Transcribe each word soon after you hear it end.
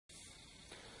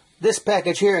This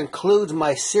package here includes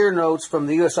my SERE notes from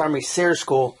the U.S. Army SERE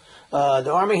School.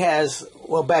 The Army has,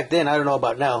 well, back then, I don't know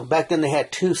about now, back then they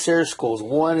had two SERE schools.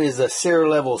 One is a SERE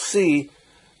Level C,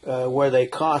 where they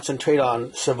concentrate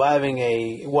on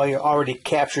surviving while you're already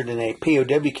captured in a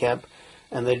POW camp,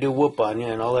 and they do whoop on you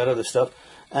and all that other stuff.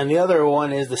 And the other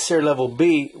one is the SERE Level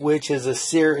B, which is a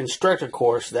SERE instructor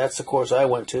course. That's the course I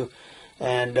went to.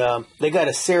 And they got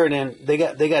a SERE they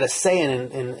got a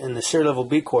saying in the SERE Level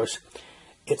B course.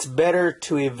 It's better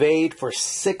to evade for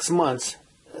 6 months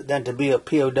than to be a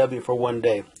POW for 1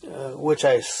 day, which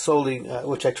I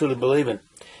truly believe in.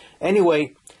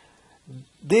 Anyway,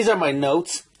 these are my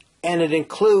notes, and it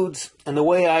includes, and the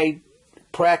way I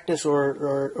practice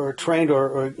or trained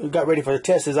or got ready for the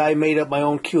test is I made up my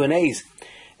own Q&As.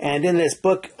 And in this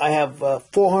book, I have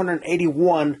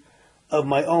 481 of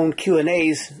my own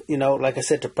Q&As, you know, like I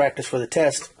said, to practice for the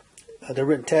test, the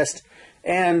written test.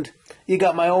 And you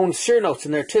got my own SERE notes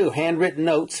in there too, handwritten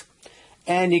notes.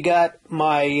 And you got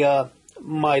my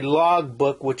my log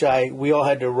book, which we all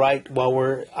had to write while we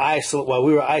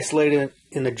were isolated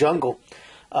in the jungle.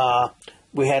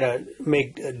 We had to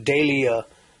make daily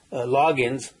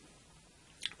logins.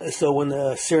 So when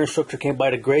the SERE instructor came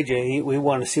by to grade you, we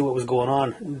wanted to see what was going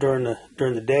on during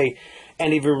the day.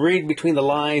 And if you read between the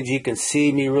lines, you can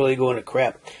see me really going to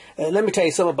crap. Let me tell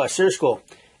you something about SERE school.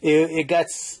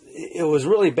 It was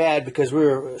really bad because we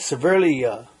were severely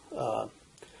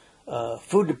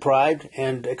food deprived,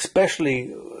 and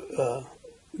especially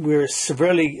we were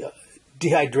severely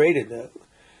dehydrated.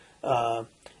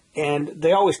 And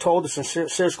they always told us in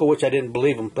SERE school, which I didn't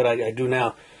believe them, but I do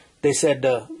now. They said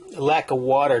lack of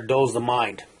water dulls the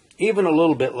mind. Even a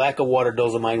little bit, lack of water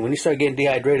dulls the mind. When you start getting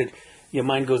dehydrated, your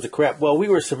mind goes to crap. Well, we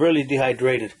were severely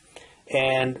dehydrated.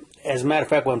 And as a matter of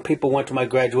fact, when people went to my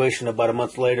graduation about a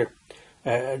month later,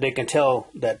 they can tell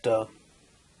that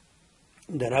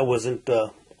that I wasn't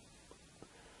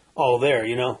all there,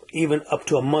 you know. Even up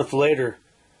to a month later,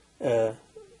 I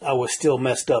was still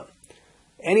messed up.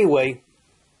 Anyway,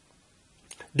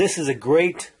 this is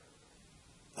great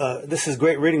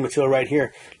reading material right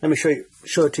here. Let me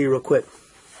show it to you real quick.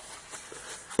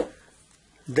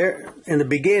 There in the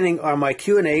beginning are my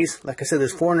Q&As. Like I said,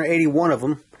 there's 481 of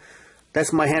them.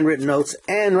 That's my handwritten notes,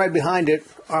 and right behind it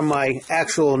are my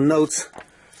actual notes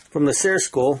from the SERE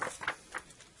school.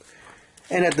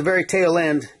 And at the very tail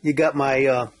end, you got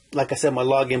my, like I said, my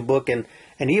login book, and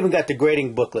you even got the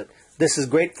grading booklet. This is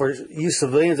great for you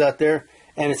civilians out there,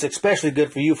 and it's especially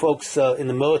good for you folks in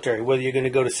the military, whether you're going to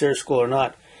go to SERE school or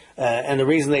not. And the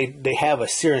reason they have a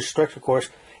SERE instructor course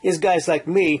is guys like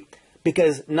me,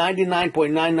 because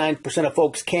 99.99% of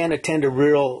folks can't attend a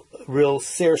real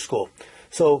SERE school.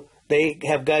 So they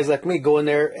have guys like me go in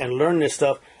there and learn this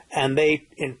stuff, and they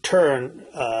in turn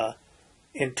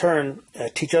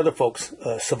teach other folks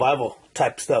survival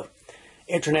type stuff,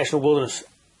 international wilderness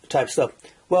type stuff.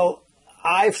 Well,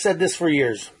 I've said this for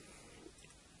years.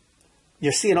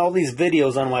 You're seeing all these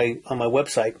videos on my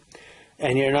website,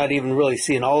 and you're not even really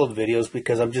seeing all of the videos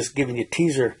because I'm just giving you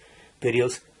teaser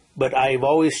videos. But I've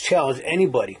always challenged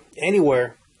anybody,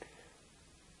 anywhere,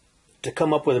 to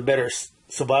come up with a better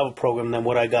survival program than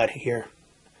what I got here.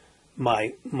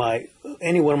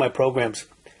 Any one of my programs,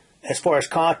 as far as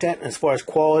content, as far as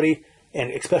quality,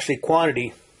 and especially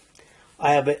quantity,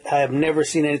 I have never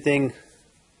seen anything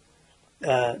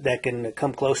that can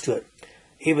come close to it.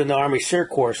 Even the Army SERE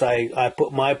course, I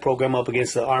put my program up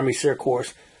against the Army SERE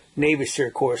course, Navy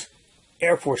SERE course,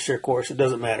 Air Force SERE course. It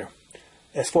doesn't matter.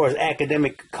 As far as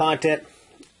academic content,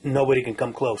 nobody can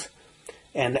come close.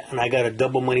 And I got a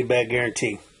double money back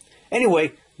guarantee.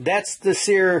 Anyway, that's the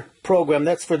SERE program.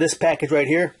 That's for this package right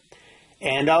here.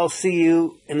 And I'll see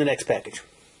you in the next package.